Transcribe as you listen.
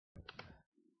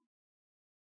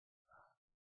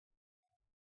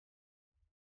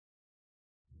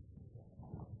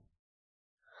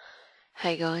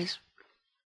Hey guys,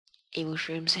 Evil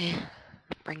Shrooms here,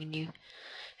 bringing you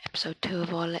episode 2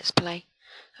 of our Let's Play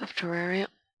of Terraria.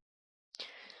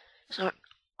 So,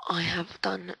 I have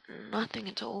done nothing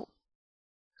at all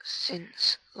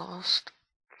since last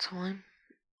time.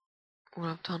 All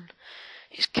I've done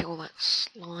is kill that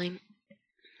slime.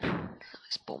 So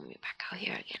it's brought me back out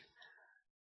here again.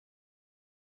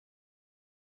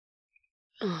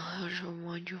 Oh, I'll just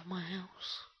remind you of my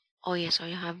house. Oh yes, I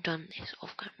have done this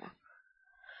off camera.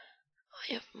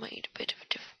 I have made a bit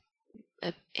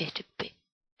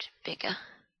bigger.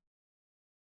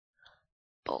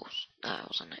 Balls, that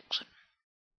was an accident.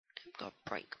 I've got to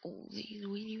break all these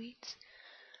weedy weeds.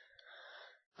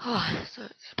 Oh, so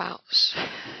it's about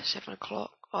 7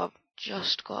 o'clock. I've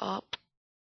just got up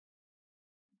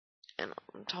and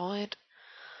I'm tired.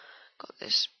 Got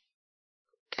this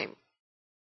game.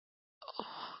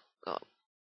 Oh god.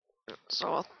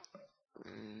 So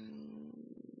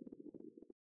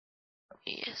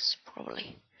yes,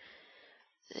 probably.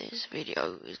 This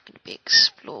video is going to be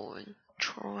exploring,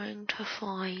 trying to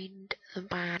find the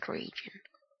bad region.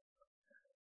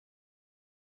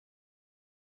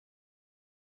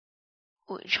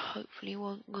 Which hopefully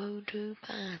won't go too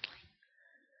badly.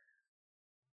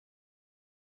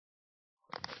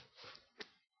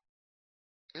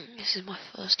 This is my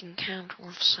first encounter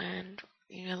with sand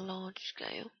in a large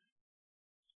scale.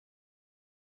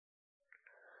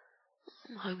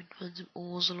 I'm hoping to find some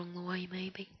ores along the way,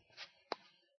 maybe.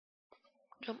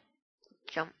 Jump,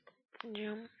 jump,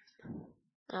 jump.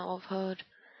 Now I've heard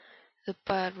the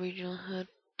bad region, I heard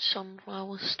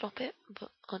sunflowers stop it,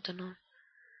 but I don't know.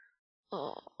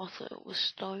 Oh, I thought it was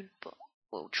stone, but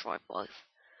we'll try both.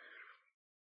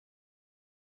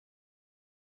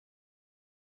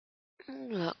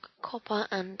 Look, copper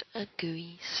and a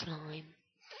gooey slime.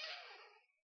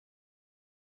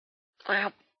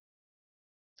 Wow,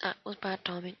 that was bad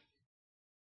timing.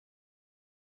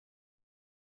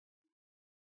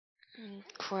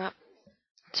 Crap.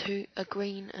 A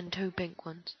green and 2 pink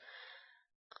ones.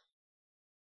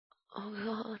 Oh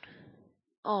god.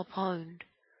 Oh, pwned.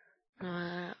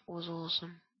 That was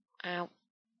awesome. Ow.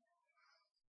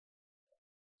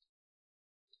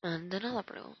 And another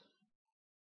blue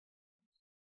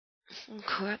one.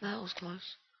 Crap, that was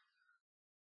close.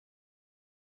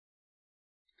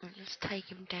 Let's take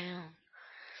him down.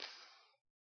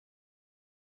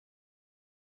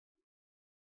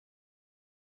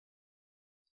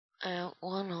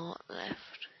 One heart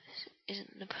left. This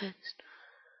isn't the best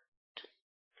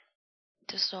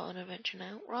to start an adventure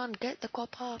now. Run, get the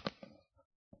copper.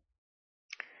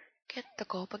 Get the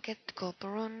copper, run, get the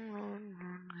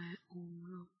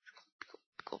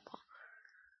copper.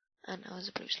 And now there's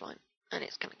a blue slime. And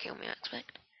it's gonna kill me, I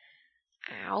expect.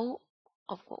 Ow.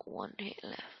 I've got 1 hit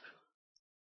left.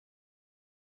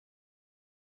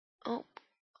 Oh,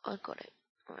 I got it.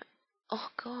 Right.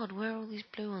 Oh god, where are all these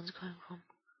blue ones coming from?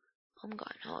 I'm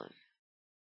going home.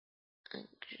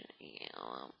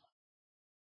 Yeah,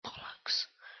 bollocks.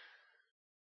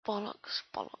 Bollocks,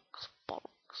 bollocks,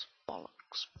 bollocks,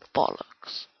 bollocks,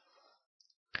 bollocks.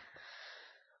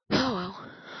 Oh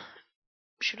well.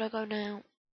 Should I go now?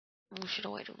 Or should I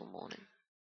wait till the morning?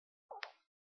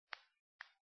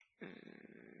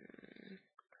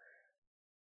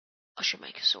 I should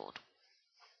make a sword.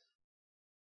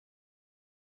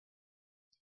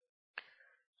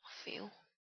 I feel.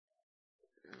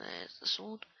 There's the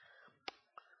sword.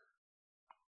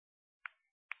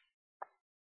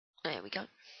 There we go.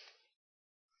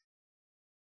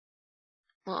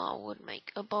 Well, I would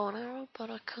make a bow and arrow,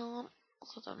 but I can't.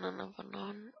 Because I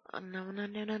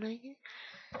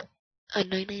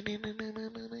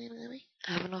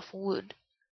have enough wood.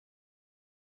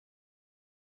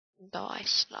 Die,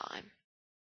 slime.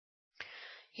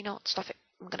 You know what? Stuff it.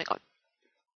 I'm gonna go.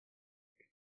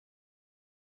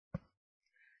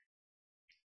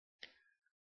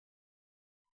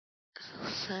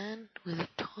 Sand with a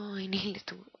tiny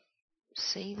little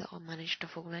sea that I managed to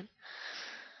fall in.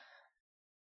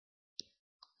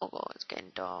 Oh god, it's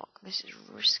getting dark. This is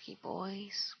risky,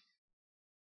 boys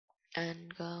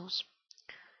and girls.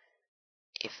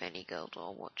 If any girls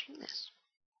are watching this.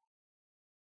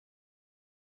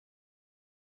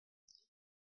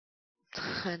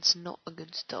 That's not a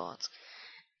good start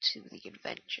to the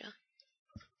adventure.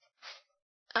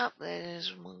 Up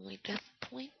there's my death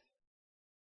point.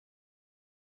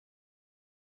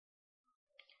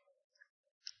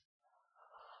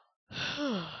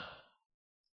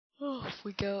 Off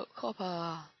we go,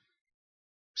 copper.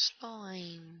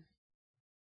 Slime.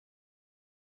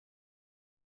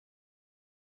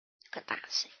 Look at that,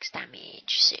 6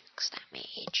 damage, 6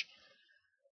 damage.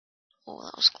 Oh,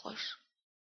 that was close.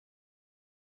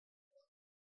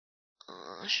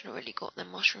 I should have really got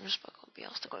them mushrooms, but I can't be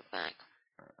asked to go back.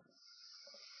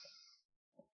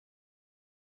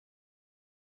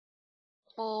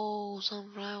 Oh,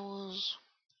 sunflowers.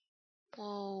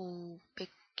 Whoa, big,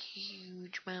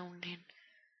 huge mountain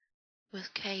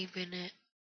with cave in it.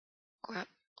 Crap.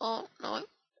 Oh, no.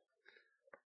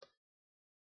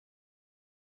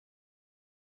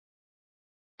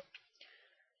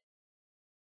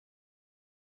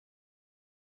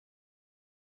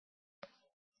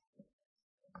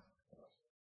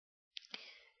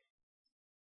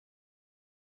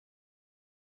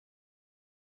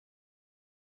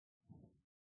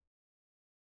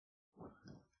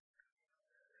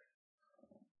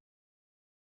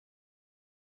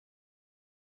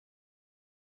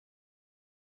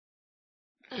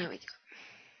 There we go.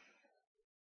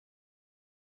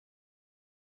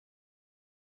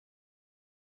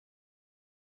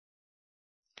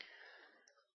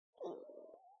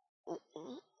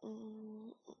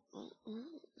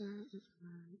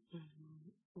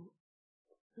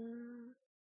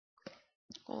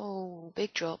 Oh,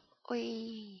 big drop.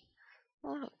 Oi.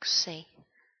 Oh, look, see.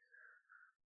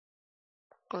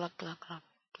 Glug, glug, glug.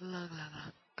 Glug, glug,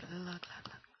 glug. Glug, glug,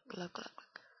 glug. Glug, glug,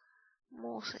 glug.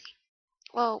 More sea.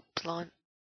 Oh, plant.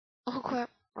 Oh, crap.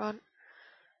 Run.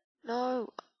 No.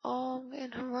 Oh, I'm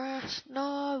getting harassed.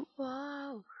 No.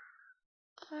 Wow.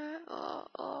 I'm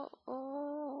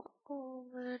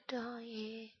gonna die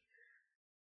here.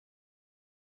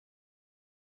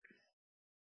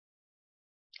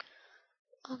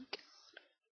 Oh,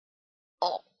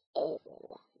 oh,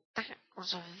 oh. That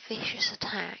was a vicious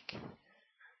attack.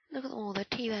 Look at all, they're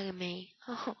teabagging me.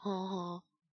 Oh.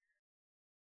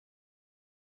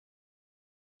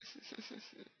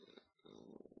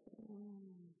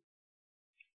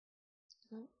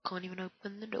 Can't even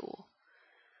open the door.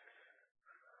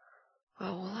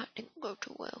 Well, that didn't go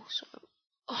too well, so...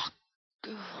 Oh,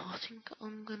 God, I think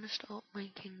I'm gonna start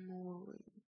making more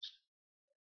rooms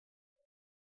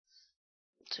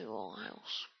to our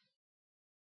house.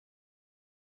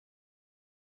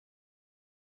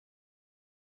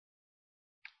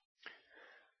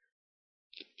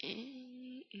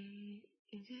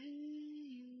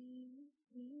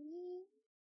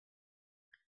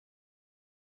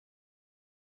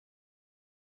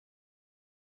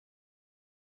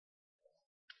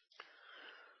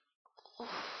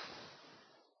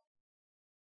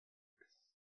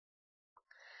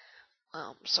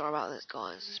 Well, I'm sorry about this,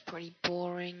 guys. It's pretty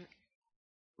boring,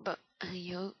 but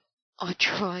yo, I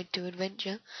tried to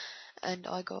adventure, and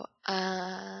I got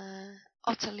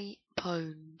utterly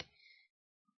pwned.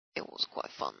 It was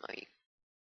quite fun though,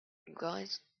 you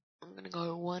guys. I'm gonna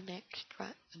go one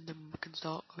extract, and then we can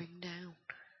start going down.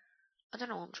 I don't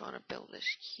know. I'm trying to build this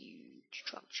huge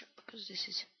structure because this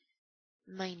is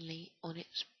mainly on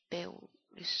its build.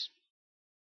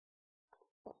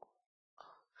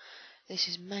 This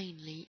is mainly